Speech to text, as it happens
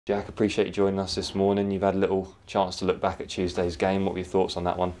Jack, appreciate you joining us this morning. You've had a little chance to look back at Tuesday's game. What were your thoughts on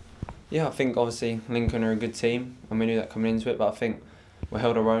that one? Yeah, I think obviously Lincoln are a good team and we knew that coming into it, but I think we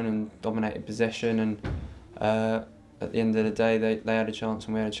held our own and dominated possession, and at the end of the day they had a chance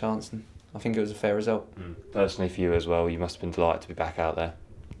and we had a chance, and I think it was a fair result. Personally for you as well, you must have been delighted to be back out there.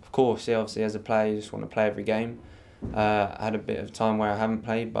 Of course, yeah, obviously as a player you just want to play every game. I had a bit of time where I haven't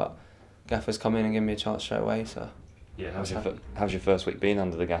played, but Gaffer's come in and given me a chance straight away, so... Yeah, how's your first week been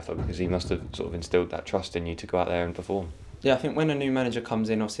under the Gaffer? Because he must have sort of instilled that trust in you to go out there and perform. Yeah, I think when a new manager comes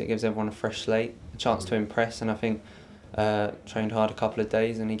in, obviously it gives everyone a fresh slate, a chance to impress, and I think trained hard a couple of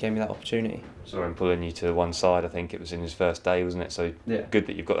days and he gave me that opportunity. Saw him pulling you to one side, I think it was in his first day, wasn't it? So yeah, good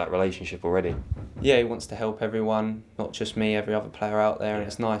that you've got that relationship already. Yeah, he wants to help everyone, not just me, every other player out there, and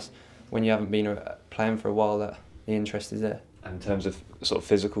it's nice when you haven't been playing for a while that the interest is there. And in terms of sort of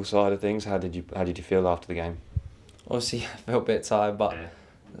physical side of things, how did you feel after the game? Obviously, I felt a bit tired, but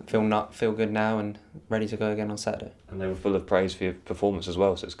feel good now and ready to go again on Saturday. And they were full of praise for your performance as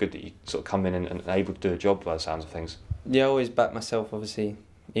well, so it's good that you sort of come in and able to do a job by the sounds of things. Yeah, I always back myself, obviously.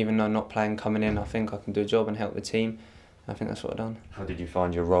 Even though not playing, coming in, I think I can do a job and help the team. I think that's what I've done. How did you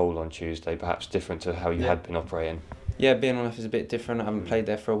find your role on Tuesday, perhaps different to how you had been operating? Yeah, being on off is a bit different. I haven't played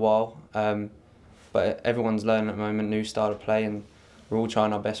there for a while, but everyone's learning at the moment, new style of play, and we're all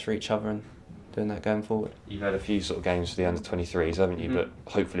trying our best for each other and doing that going forward. You've had a few sort of games for the under-23s, haven't you? But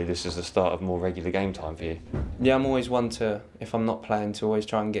hopefully this is the start of more regular game time for you. Yeah, I'm always one to, if I'm not playing, to always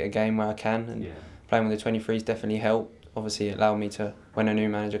try and get a game where I can, and playing with the 23s definitely helped. Obviously it allowed me to, when a new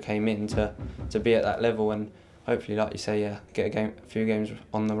manager came in, to be at that level, and hopefully, like you say, get a few games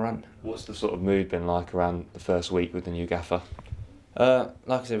on the run. What's the sort of mood been like around the first week with the new Gaffer? Like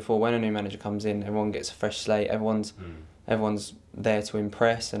I said before, when a new manager comes in, everyone gets a fresh slate, everyone's there to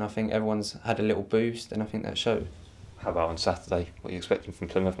impress, and I think everyone's had a little boost, and I think that showed. How about on Saturday? What are you expecting from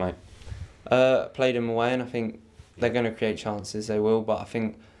Plymouth, mate? Played them away, and I think they're going to create chances, they will, but I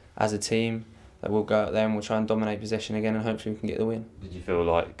think as a team that we'll go out there and we'll try and dominate possession again, and hopefully we can get the win. Did you feel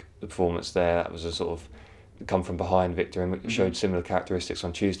like the performance there, that was a sort of come from behind victory, and showed similar characteristics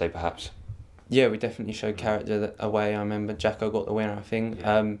on Tuesday perhaps? Yeah, we definitely showed character away. I remember Jacko got the winner, I think.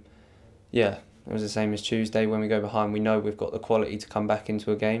 Yeah, it was the same as Tuesday. When we go behind, we know we've got the quality to come back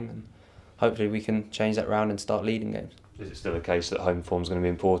into a game, and hopefully we can change that round and start leading games. Is it still a case that home form's going to be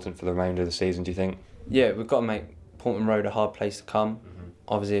important for the remainder of the season, do you think? Yeah, we've got to make Portman Road a hard place to come.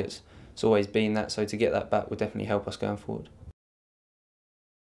 Obviously it's always been that, so to get that back will definitely help us going forward.